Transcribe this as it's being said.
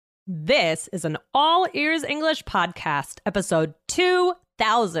This is an All Ears English podcast, episode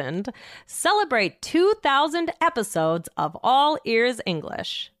 2000. Celebrate 2000 episodes of All Ears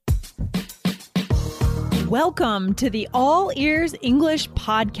English. Welcome to the All Ears English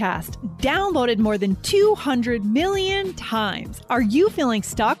podcast, downloaded more than 200 million times. Are you feeling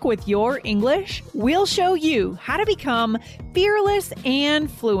stuck with your English? We'll show you how to become fearless and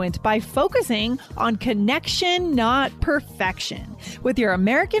fluent by focusing on connection, not perfection. With your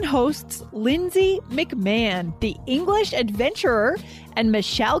American hosts, Lindsay McMahon, the English adventurer, and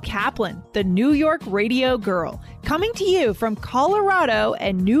Michelle Kaplan, the New York radio girl, coming to you from Colorado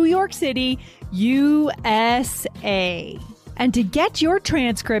and New York City, USA. And to get your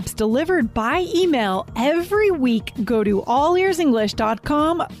transcripts delivered by email every week, go to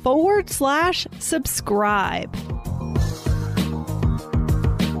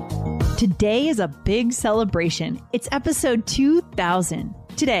allearsenglish.com/subscribe. Today is a big celebration. It's episode 2000.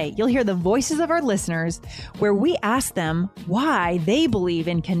 Today, you'll hear the voices of our listeners where we ask them why they believe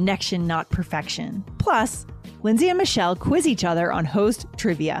in connection, not perfection. Plus, Lindsay and Michelle quiz each other on host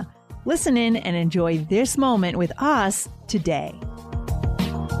trivia. Listen in and enjoy this moment with us today.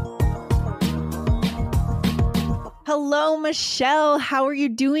 Hello, Michelle. How are you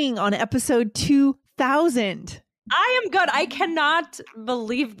doing on episode 2000? I am good. I cannot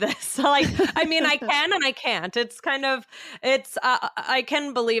believe this. I can and I can't. I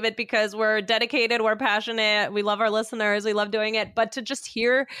can believe it because we're dedicated, we're passionate, we love our listeners, we love doing it. But to just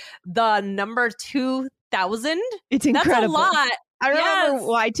hear the number 2000, it's incredible. That's a lot. I remember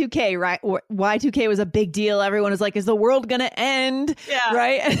Y2K, right? Y2K was a big deal. Everyone was like, is the world going to end? Yeah.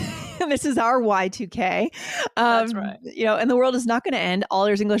 Right? And this is our Y2K. That's right. And the world is not going to end. All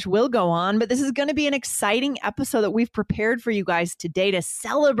Ears English will go on, but this is going to be an exciting episode that we've prepared for you guys today to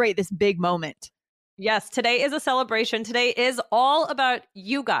celebrate this big moment. Yes, today is a celebration. Today is all about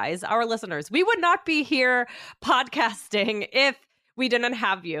you guys, our listeners. We would not be here podcasting if we didn't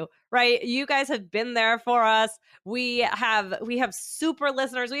have you, right? You guys have been there for us. We have super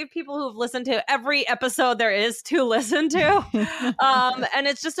listeners. We have people who've listened to every episode there is to listen to. And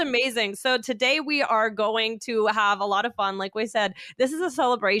it's just amazing. So today we are going to have a lot of fun. Like we said, this is a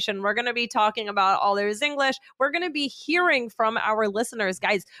celebration. We're going to be talking about All Ears English. We're going to be hearing from our listeners.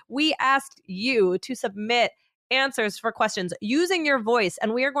 Guys, we asked you to submit answers for questions using your voice,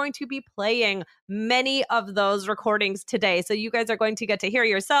 and we are going to be playing many of those recordings today. So you guys are going to get to hear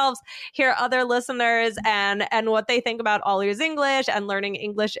yourselves, hear other listeners, and what they think about All Ears English and learning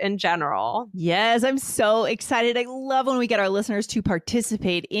English in general. Yes, I'm so excited. I love when we get our listeners to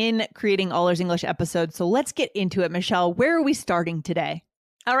participate in creating All Ears English episodes. So let's get into it. Michelle, where are we starting today?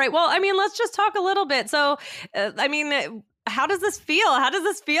 All right. Well, let's just talk a little bit. So, how does this feel? How does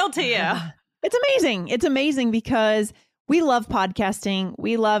this feel to you? It's amazing. It's amazing because we love podcasting.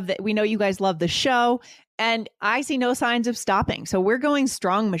 We love that. We know you guys love the show, and I see no signs of stopping. So we're going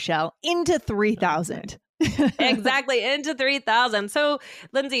strong, Michelle, into 3,000. Exactly, into 3,000. So,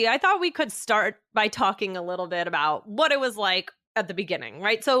 Lindsay, I thought we could start by talking a little bit about what it was like at the beginning,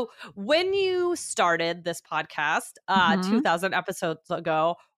 right? So when you started this podcast 2,000 episodes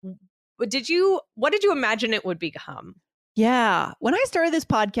ago, what did you imagine it would become? Yeah. When I started this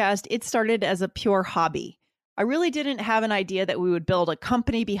podcast, it started as a pure hobby. I really didn't have an idea that we would build a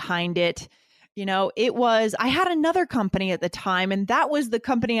company behind it. I had another company at the time, and that was the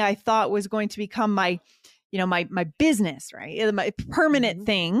company I thought was going to become my business, right? My permanent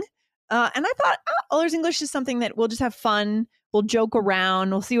thing. And I thought, All Ears English is something that we'll just have fun. We'll joke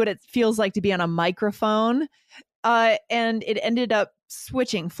around. We'll see what it feels like to be on a microphone. And it ended up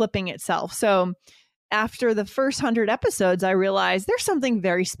flipping itself. So after the first 100 episodes, I realized there's something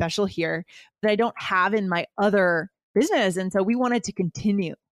very special here that I don't have in my other business. And so we wanted to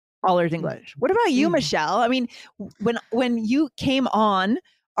continue All Ears English. What about you, Michelle? When you came on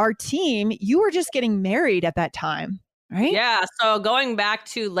our team, you were just getting married at that time, right? Yeah. So going back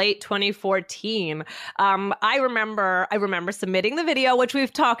to late 2014, I remember submitting the video, which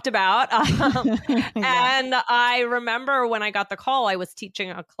we've talked about. And I remember when I got the call, I was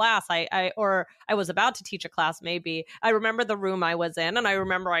teaching a class. I was about to teach a class, maybe. I remember the room I was in, and I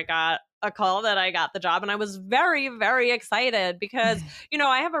remember I got a call that I got the job, and I was very, very excited because,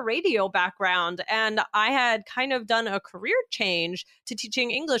 I have a radio background, and I had kind of done a career change to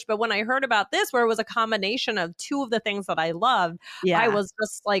teaching English. But when I heard about this, where it was a combination of two of the things that I loved, I was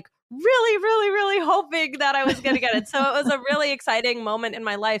just like really, really, really hoping that I was going to get it. So it was a really exciting moment in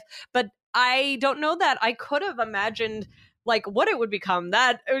my life. But I don't know that I could have imagined like what it would become,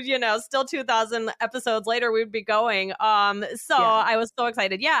 that, still 2,000 episodes later, we'd be going. I was so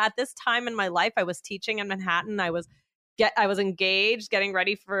excited. Yeah. At this time in my life, I was teaching in Manhattan. I was I was engaged, getting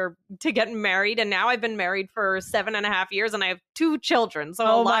ready to get married. And now I've been married for 7.5 years and I have 2 children. So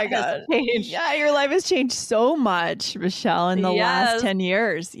a lot has changed. Yeah, your life has changed so much, Michelle, in the last 10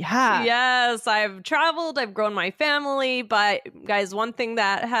 years. Yeah. Yes, I've traveled, I've grown my family, but guys, one thing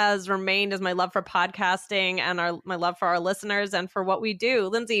that has remained is my love for podcasting and my love for our listeners and for what we do.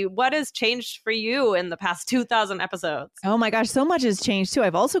 Lindsay, what has changed for you in the past 2,000 episodes? Oh my gosh, so much has changed too.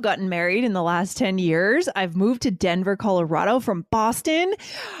 I've also gotten married in the last 10 years. I've moved to Denver, Colorado from Boston.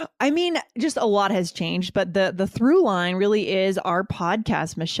 I mean, just a lot has changed, but the through line really is our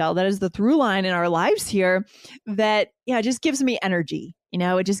podcast, Michelle. That is the through line in our lives here that, just gives me energy.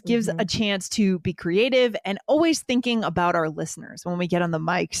 It just gives a chance to be creative and always thinking about our listeners when we get on the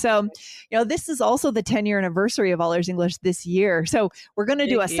mic. So, this is also the 10-year anniversary of All Ears English this year. So we're going to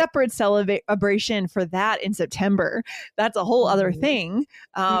do a separate celebration for that in September. That's a whole other thing.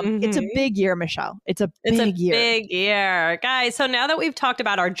 It's a big year, Michelle. It's a big year. Guys. So now that we've talked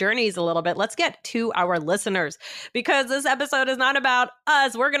about our journeys a little bit, let's get to our listeners, because this episode is not about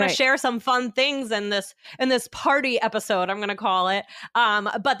us. We're going to share some fun things in this party episode, I'm going to call it.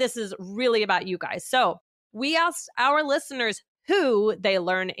 But this is really about you guys. So we asked our listeners who they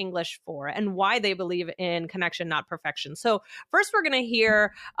learn English for and why they believe in connection, not perfection. So first, we're going to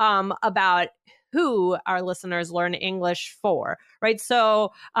hear about who our listeners learn English for, right?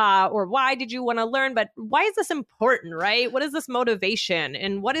 So, or why did you want to learn? But why is this important, right? What is this motivation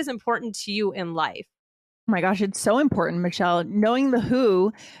and what is important to you in life? Oh my gosh, it's so important, Michelle. Knowing the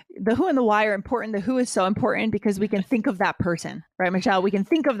who and the why are important. The who is so important because we can think of that person, right, Michelle? We can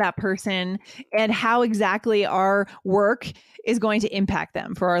think of that person and how exactly our work is going to impact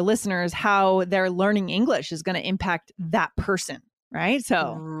them. For our listeners, how their learning English is going to impact that person. Right.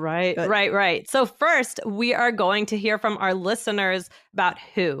 So, right. So first, we are going to hear from our listeners about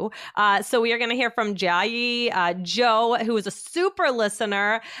who. So we are going to hear from Jiayi, Joe, who is a super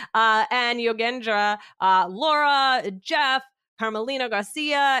listener, and Yogendra, Laura, Jeff, Carmelina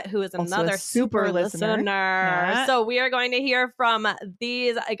Garcia, who is another super listener. Yeah. So we are going to hear from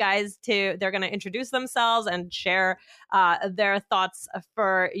these guys too. They're going to introduce themselves and share their thoughts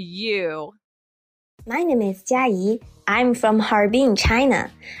for you. My name is Jiayi. I'm from Harbin,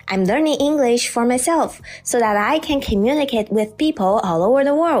 China. I'm learning English for myself so that I can communicate with people all over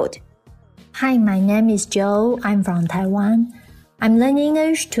the world. Hi, my name is Joe. I'm from Taiwan. I'm learning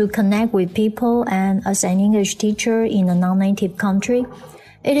English to connect with people and as an English teacher in a non-native country,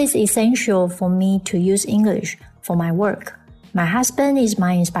 it is essential for me to use English for my work. My husband is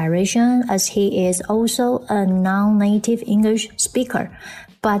my inspiration as he is also a non-native English speaker,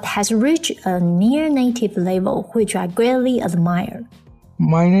 but has reached a near-native level, which I greatly admire.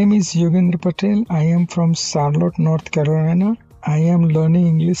 My name is Yogendra Patel. I am from Charlotte, North Carolina. I am learning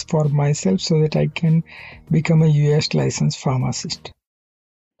English for myself so that I can become a US licensed pharmacist.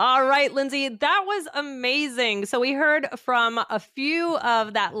 All right, Lindsay, that was amazing. So we heard from a few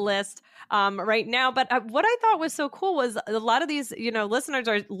of that list right now, but what I thought was so cool was a lot of these, listeners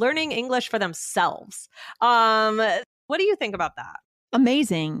are learning English for themselves. What do you think about that?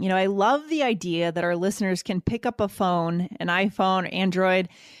 Amazing. I love the idea that our listeners can pick up a phone, an iPhone, Android,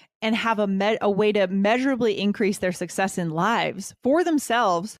 and have a way to measurably increase their success in lives for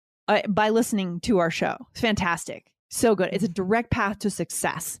themselves by listening to our show. It's fantastic. So good. It's a direct path to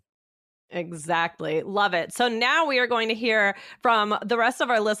success. Exactly. Love it. So now we are going to hear from the rest of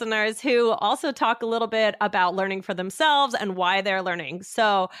our listeners who also talk a little bit about learning for themselves and why they're learning.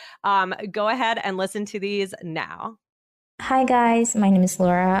 So go ahead and listen to these now. Hi guys, my name is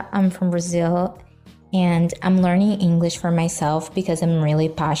Laura. I'm from Brazil and I'm learning English for myself because I'm really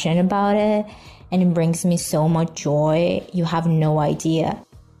passionate about it and it brings me so much joy. You have no idea.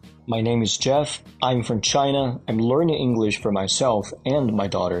 My name is Jeff. I'm from China. I'm learning English for myself and my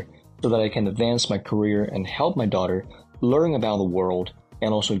daughter so that I can advance my career and help my daughter learn about the world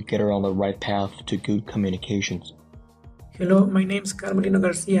and also get her on the right path to good communications. Hello, my name is Carmelina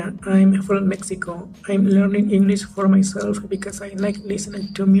Garcia. I'm from Mexico. I'm learning English for myself because I like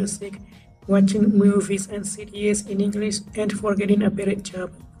listening to music, watching movies and series in English, and for getting a better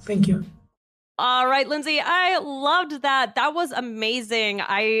job. Thank you. All right, Lindsay, I loved that. That was amazing.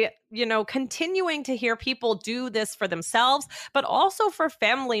 Continuing to hear people do this for themselves, but also for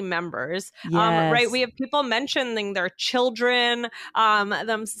family members, yes. Right? We have people mentioning their children,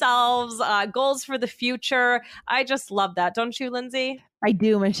 themselves, goals for the future. I just love that. Don't you, Lindsay? I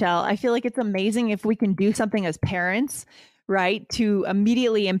do, Michelle. I feel like it's amazing if we can do something as parents, right, to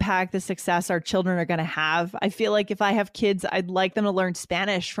immediately impact the success our children are going to have. I feel like if I have kids, I'd like them to learn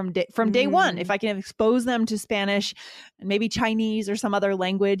Spanish from day one. If I can expose them to Spanish and maybe Chinese or some other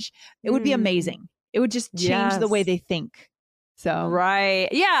language, it would be amazing. It would just change the way they think. So, right.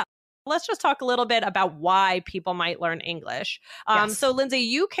 Yeah. Let's just talk a little bit about why people might learn English. Yes. So, Lindsay,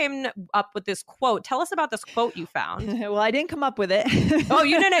 you came up with this quote. Tell us about this quote you found. Well, I didn't come up with it. Oh,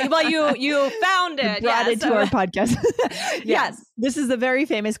 you didn't? Well, you found it. Brought it to our podcast. Yes. This is a very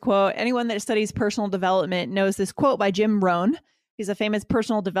famous quote. Anyone that studies personal development knows this quote by Jim Rohn. He's a famous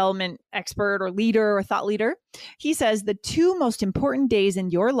personal development expert or leader or thought leader. He says the two most important days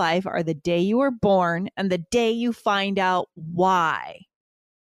in your life are the day you were born and the day you find out why.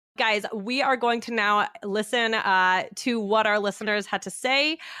 Guys, we are going to now listen to what our listeners had to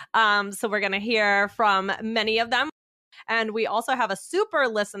say. So we're going to hear from many of them. And we also have a super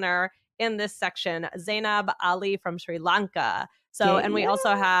listener in this section, Zainab Ali from Sri Lanka. So, and we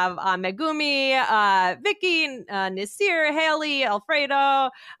also have Megumi, Vicky, Nasir, Haley, Alfredo,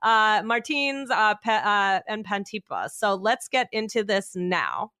 Martins, and Pantipa. So let's get into this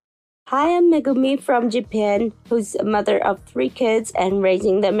now. Hi, I'm Megumi from Japan, who's a mother of 3 kids and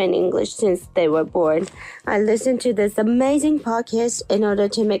raising them in English since they were born. I listen to this amazing podcast in order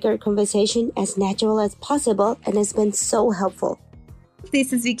to make our conversation as natural as possible, and it's been so helpful.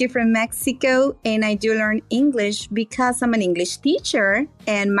 This is Vicky from Mexico, and I do learn English because I'm an English teacher,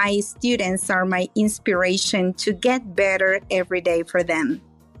 and my students are my inspiration to get better every day for them.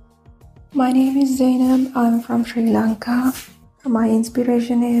 My name is Zainab. I'm from Sri Lanka. My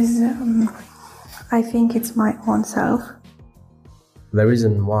inspiration is, I think it's my own self. The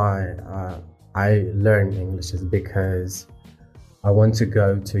reason why I learn English is because I want to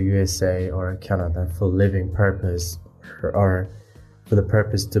go to USA or Canada for living purpose or for the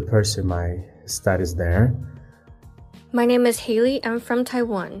purpose to pursue my studies there. My name is Haley. I'm from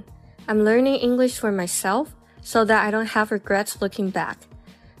Taiwan. I'm learning English for myself so that I don't have regrets looking back.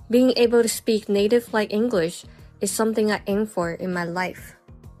 Being able to speak native-like English is something I aim for in my life.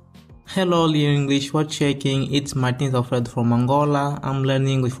 Hello, Learn English What's Shaking. It's Martins Alfredo from Angola. I'm learning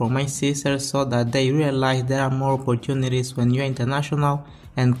English for my sisters so that they realize there are more opportunities when you're international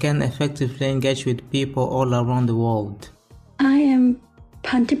and can effectively engage with people all around the world. I am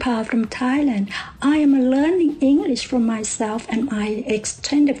Pantipa from Thailand. I am learning English for myself and my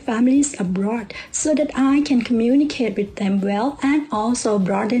extended families abroad so that I can communicate with them well and also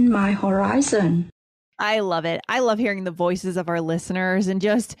broaden my horizon. I love it. I love hearing the voices of our listeners, and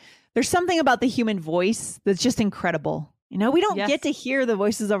just there's something about the human voice that's just incredible. You know, we don't get to hear the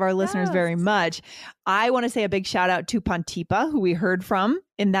voices of our listeners very much. I want to say a big shout out to Pantipa, who we heard from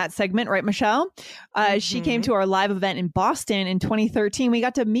in that segment, right, Michelle? She came to our live event in Boston in 2013. We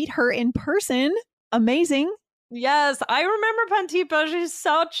got to meet her in person. Amazing. Yes, I remember Pantipa. She's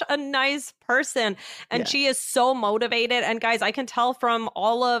such a nice person, and she is so motivated. And guys, I can tell from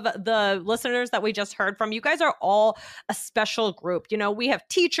all of the listeners that we just heard from, you guys are all a special group. You know, we have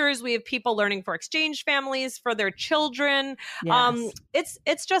teachers, we have people learning for exchange families, for their children. Yes.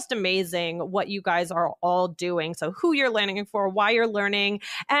 It's just amazing what you guys are all doing. So who you're learning for, why you're learning.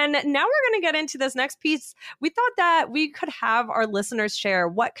 And now we're going to get into this next piece. We thought that we could have our listeners share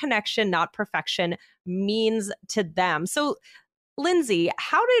what connection, not perfection, means to them. So, Lindsay,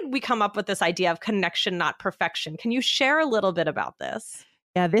 how did we come up with this idea of connection, not perfection? Can you share a little bit about this?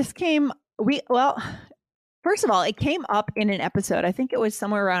 Yeah, this came, first of all, it came up in an episode. I think it was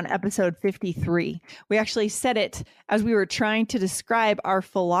somewhere around episode 53. We actually said it as we were trying to describe our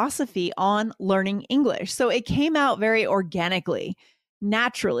philosophy on learning English. So it came out very organically,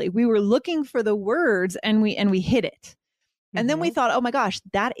 naturally. We were looking for the words and we hit it. And then we thought, oh my gosh,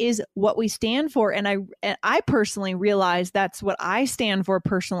 that is what we stand for. And I personally realized that's what I stand for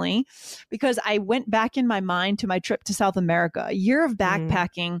personally, because I went back in my mind to my trip to South America, a year of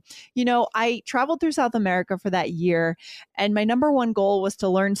backpacking. You know, I traveled through South America for that year, and my number one goal was to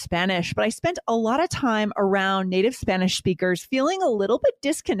learn Spanish. But I spent a lot of time around native Spanish speakers feeling a little bit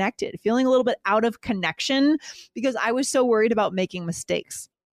disconnected, feeling a little bit out of connection because I was so worried about making mistakes.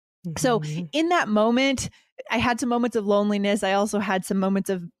 So in that moment, I had some moments of loneliness. I also had some moments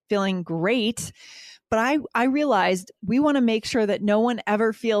of feeling great. But I realized we want to make sure that no one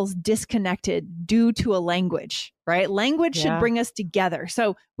ever feels disconnected due to a language, right? Language should bring us together.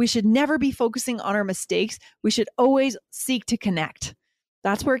 So we should never be focusing on our mistakes. We should always seek to connect.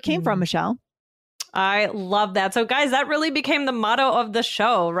 That's where it came from, Michelle. I love that. So guys, that really became the motto of the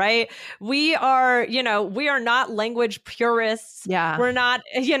show, right? We are, we are not language purists. Yeah. We're not,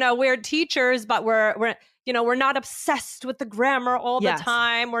 we're teachers, but we're, we're not obsessed with the grammar all the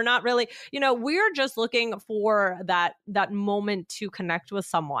time. We're not really, we're just looking for that moment to connect with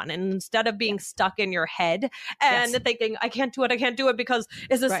someone. And instead of being stuck in your head and thinking, I can't do it because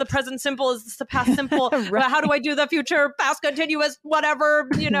is this the present simple? Is this the past simple? How do I do the future past continuous, whatever,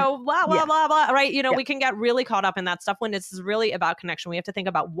 blah, blah, blah, blah, right? We can get really caught up in that stuff when it's really about connection. We have to think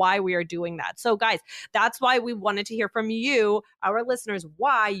about why we are doing that. So guys, that's why we wanted to hear from you, our listeners,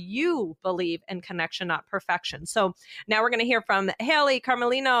 why you believe in connection, not perfection. So now we're going to hear from Haley,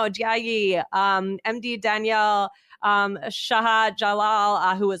 Carmelino, Jiayi, MD Danielle, Shahad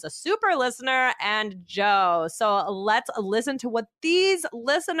Jalal, who is a super listener, and Joe. So let's listen to what these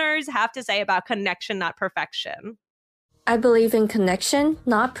listeners have to say about connection, not perfection. I believe in connection,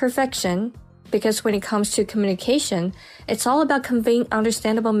 not perfection, because when it comes to communication, it's all about conveying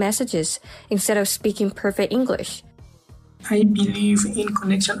understandable messages instead of speaking perfect English. I believe in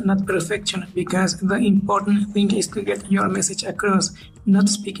connection, not perfection, because the important thing is to get your message across, not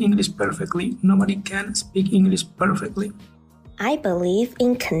speak English perfectly. Nobody can speak English perfectly. I believe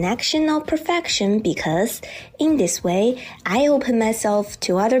in connection, not perfection, because in this way, I open myself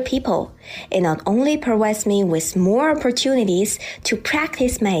to other people. It not only provides me with more opportunities to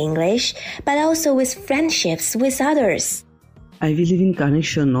practice my English, but also with friendships with others. I believe in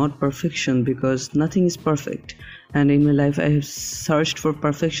connection, not perfection, because nothing is perfect. And in my life, I have searched for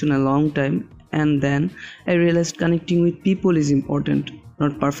perfection a long time, and then I realized connecting with people is important,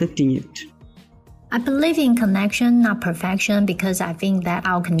 not perfecting it. I believe in connection, not perfection, because I think that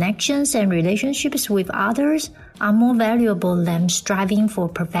our connections and relationships with others are more valuable than striving for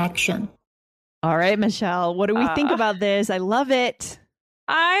perfection. All right, Michelle, what do we think about this? I love it.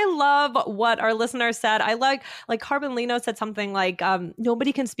 I love what our listener said. I like Carmelino said something like,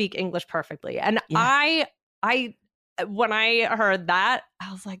 nobody can speak English perfectly. And I when I heard that,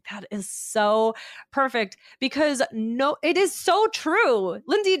 I was like, that is so perfect, because it is so true.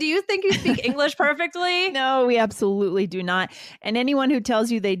 Lindsay, do you think you speak English perfectly? No, we absolutely do not. And anyone who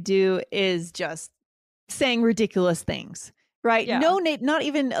tells you they do is just saying ridiculous things, right? Yeah. No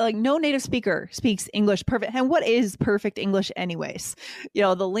native speaker speaks English perfect. And what is perfect English anyways?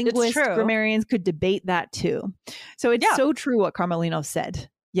 The linguists, grammarians could debate that too. So it's so true what Carmelino said.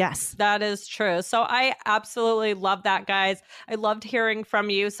 Yes, that is true. So I absolutely love that, guys. I loved hearing from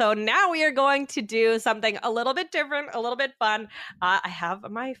you. So now we are going to do something a little bit different, a little bit fun. I have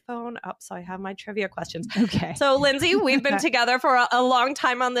my phone up, so I have my trivia questions. Okay. So Lindsay, we've been together for a long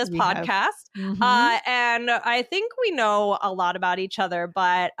time on this podcast. And I think we know a lot about each other,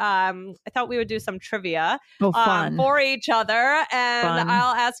 but I thought we would do some trivia for each other. And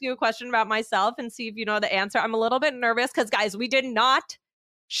I'll ask you a question about myself and see if you know the answer. I'm a little bit nervous because, guys, we did not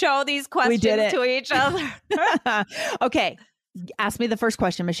show these questions to each other. Okay. Ask me the first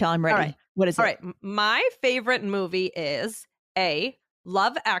question, Michelle. I'm ready. All right. What is it? All right. My favorite movie is A,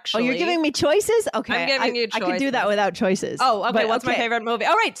 Love Actually. Oh, you're giving me choices? Okay. I'm giving you choices. I could do that without choices. Oh, okay. What's my favorite movie?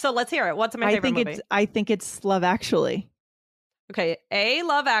 All right. So let's hear it. What's my favorite movie? I think it's Love Actually. Okay. A,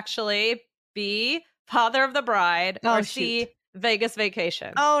 Love Actually. B, Father of the Bride. Or C, Vegas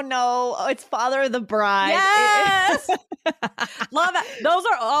Vacation. Oh no, it's Father of the Bride. Yes. Love it. Those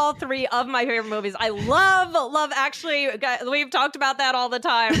are all three of my favorite movies. I love Actually. We've talked about that all the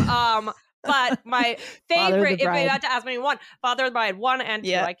time. But my favorite, if you had to ask me one, Father of the Bride 1 and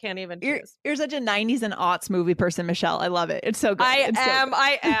 2. I can't even choose. You're such a 90s and aughts movie person, Michelle. I love it. It's so good.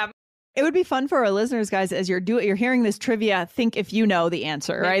 I am. It would be fun for our listeners, guys, as you're hearing this trivia, think if you know the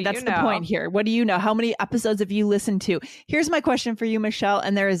answer, right? That's the point here. What do you know? How many episodes have you listened to? Here's my question for you, Michelle,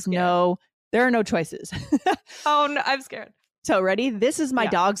 and there are no choices. Oh, no, I'm scared. So ready? This is my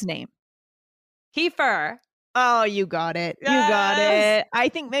dog's name. Heifer. Oh, you got it. Yes. You got it. I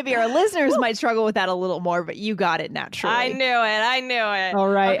think maybe our listeners might struggle with that a little more, but you got it naturally. I knew it. All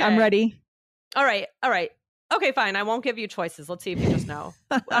right. Okay. I'm ready. All right. Okay, fine. I won't give you choices. Let's see if you just know.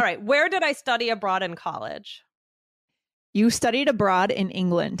 All right. Where did I study abroad in college? You studied abroad in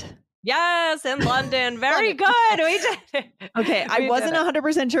England. Yes, in London. Very good. We did it. Okay, I wasn't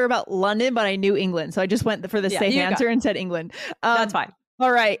 100% sure about London, but I knew England. So I just went for the safe answer and said England. That's fine.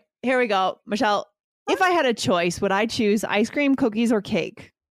 All right, here we go. Michelle, if I had a choice, would I choose ice cream, cookies, or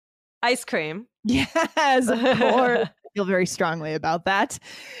cake? Ice cream. Yes, of course. I feel very strongly about that.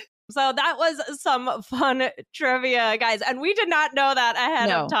 So that was some fun trivia, guys. And we did not know that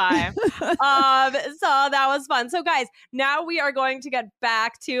ahead of time. So that was fun. So guys, now we are going to get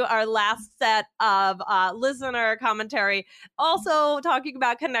back to our last set of listener commentary. Also talking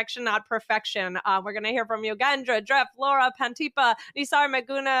about connection, not perfection. We're going to hear from Yogendra, Dref, Laura, Pantipa, Nisar,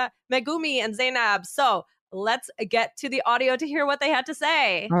 Megumi, and Zainab. So let's get to the audio to hear what they had to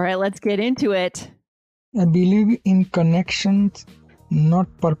say. All right, let's get into it. I believe in connections, not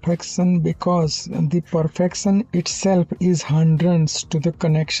perfection, because the perfection itself is hindrance to the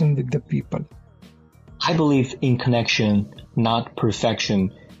connection with the people. I believe in connection, not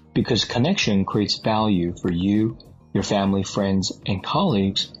perfection, because connection creates value for you, your family, friends, and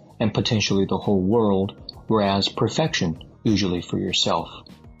colleagues, and potentially the whole world, whereas perfection, usually for yourself.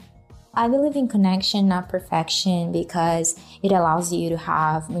 I believe in connection, not perfection, because it allows you to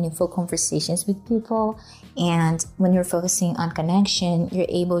have meaningful conversations with people. And when you're focusing on connection, you're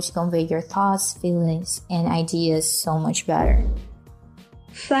able to convey your thoughts, feelings, and ideas so much better.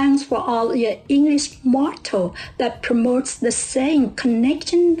 Thanks for all your English motto that promotes the saying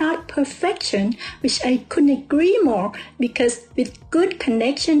connection, not perfection, which I couldn't agree more, because with good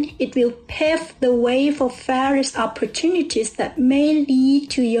connection, it will pave the way for various opportunities that may lead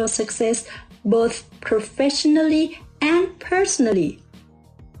to your success both professionally and personally.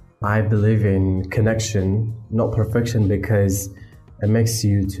 I believe in connection, not perfection, because it makes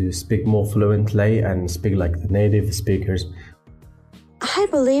you to speak more fluently and speak like the native speakers. I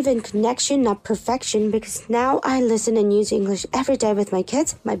believe in connection, not perfection, because now I listen and use English every day with my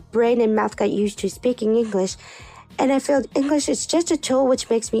kids. My brain and mouth got used to speaking English, and I feel English is just a tool which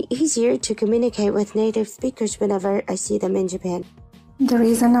makes me easier to communicate with native speakers whenever I see them in Japan. The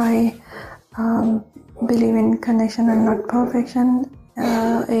reason I believe in connection and not perfection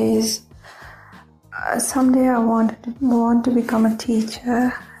is someday I want to become a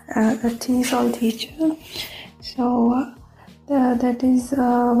teacher, a TESOL teacher. So that is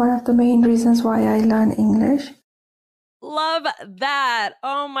one of the main reasons why I learn English. Love that.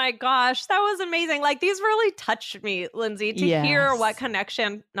 Oh my gosh, that was amazing. Like, these really touched me, Lindsay, to hear what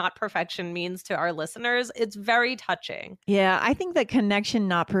connection, not perfection, means to our listeners. It's very touching. Yeah, I think that connection,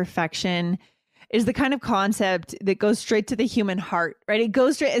 not perfection, is the kind of concept that goes straight to the human heart, right? It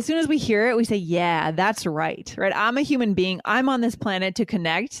goes straight, as soon as we hear it, we say, yeah, that's right? I'm a human being. I'm on this planet to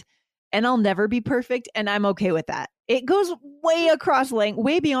connect, and I'll never be perfect, and I'm okay with that. It goes way across,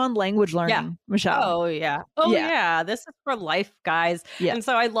 way beyond language learning, Michelle. Oh, yeah. Oh, yeah. This is for life, guys. Yeah. And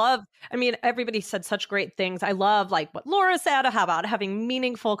so everybody said such great things. I love like what Laura said about having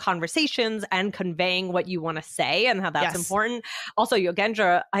meaningful conversations and conveying what you want to say and how that's important. Also,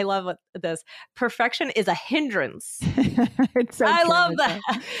 Yogendra, I love this. Perfection is a hindrance. I love that.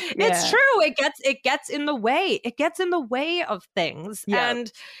 Yeah. It's true. It gets in the way. It gets in the way of things. Yeah.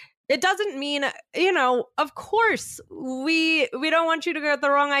 And it doesn't mean, of course, we don't want you to get the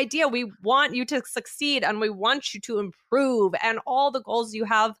wrong idea. We want you to succeed and we want you to improve and all the goals you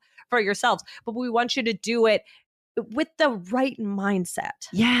have for yourselves. But we want you to do it with the right mindset.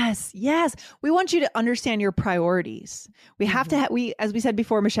 Yes. We want you to understand your priorities. We have to, as we said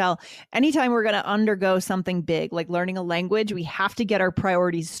before, Michelle, anytime we're going to undergo something big, like learning a language, we have to get our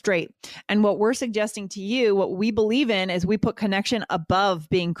priorities straight. And what we're suggesting to you, what we believe in, is we put connection above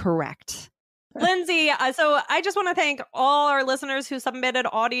being correct. Lindsay, so I just want to thank all our listeners who submitted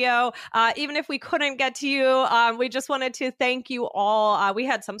audio. Even if we couldn't get to you, we just wanted to thank you all. We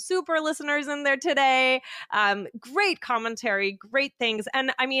had some super listeners in there today. Great commentary, great things.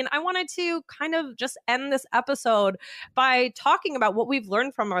 And I wanted to kind of just end this episode by talking about what we've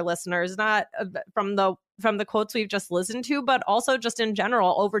learned from our listeners, not from the quotes we've just listened to, but also just in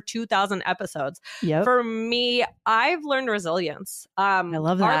general, over 2,000 episodes. Yep. For me, I've learned resilience. I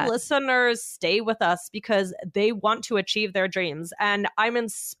love that. Our listeners stay with us because they want to achieve their dreams. And I'm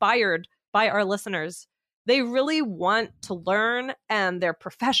inspired by our listeners. They really want to learn, and they're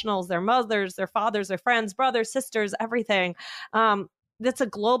professionals, their mothers, their fathers, their friends, brothers, sisters, everything. It's a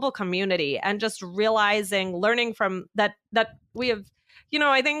global community, and just learning from that we have,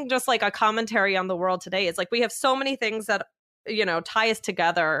 I think just like a commentary on the world today is like we have so many things that, tie us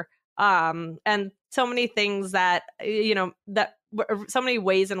together, and so many things that, so many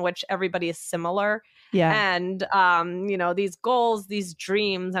ways in which everybody is similar. Yeah. And, these goals, these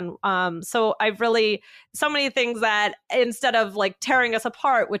dreams. And so so many things that instead of like tearing us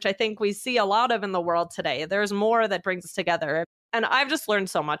apart, which I think we see a lot of in the world today, there's more that brings us together. And I've just learned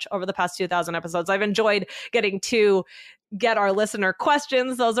so much over the past 2,000 episodes. I've enjoyed getting to get our listener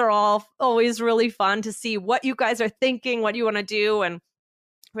questions. Those are all always really fun to see what you guys are thinking, what you want to do, and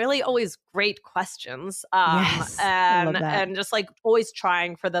really always great questions. Yes, I love that. And just like always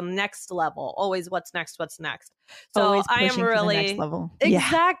trying for the next level, always what's next. So always I am pushing really to the next level.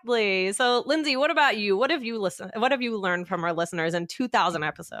 Exactly. Yeah. So Lindsay, what about you? What have you learned from our listeners in 2,000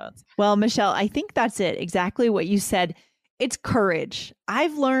 episodes? Well, Michelle, I think that's it. Exactly what you said. It's courage.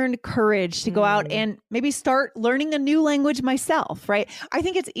 I've learned courage to go out and maybe start learning a new language myself, right? I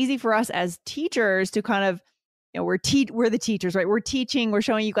think it's easy for us as teachers to kind of, we're the teachers, right? We're teaching, we're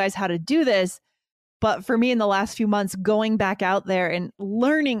showing you guys how to do this. But for me in the last few months, going back out there and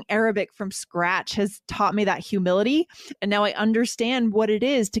learning Arabic from scratch has taught me that humility. And now I understand what it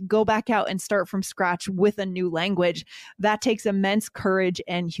is to go back out and start from scratch with a new language. That takes immense courage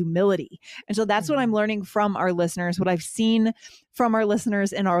and humility. And so that's what I'm learning from our listeners, what I've seen from our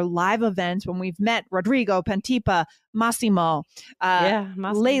listeners in our live events when we've met Rodrigo, Pantipa, Massimo,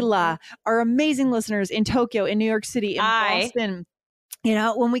 Layla, our amazing listeners in Tokyo, in New York City, in Boston. You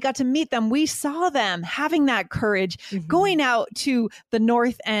know, when we got to meet them, we saw them having that courage, going out to the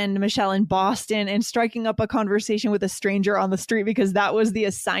North End, Michelle, in Boston, and striking up a conversation with a stranger on the street because that was the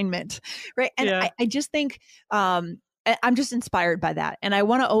assignment, right? And I just think I'm just inspired by that. And I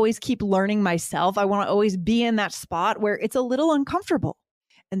want to always keep learning myself. I want to always be in that spot where it's a little uncomfortable.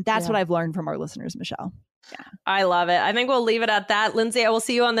 And that's what I've learned from our listeners, Michelle. Yeah. I love it. I think we'll leave it at that. Lindsay, I will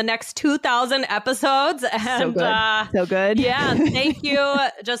see you on the next 2,000 episodes. And, so good. Yeah. Thank you.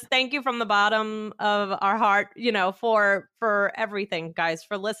 Just thank you from the bottom of our heart, you know, for everything, guys,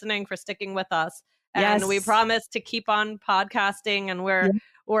 for listening, for sticking with us. And we promise to keep on podcasting, and we're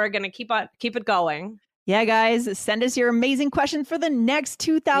going to keep it going. Yeah, guys, send us your amazing questions for the next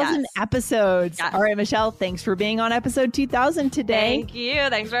 2,000 episodes. Yes. All right, Michelle, thanks for being on episode 2,000 today. Thank you.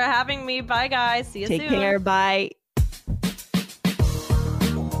 Thanks for having me. Bye, guys. See you soon. Take care. Bye.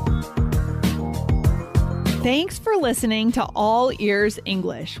 Thanks for listening to All Ears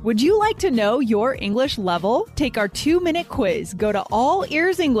English. Would you like to know your English level? Take our 2-minute quiz. Go to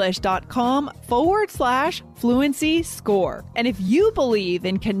allearsenglish.com/fluency score. And if you believe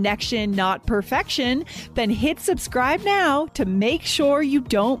in connection, not perfection, then hit subscribe now to make sure you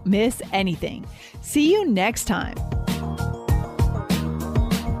don't miss anything. See you next time.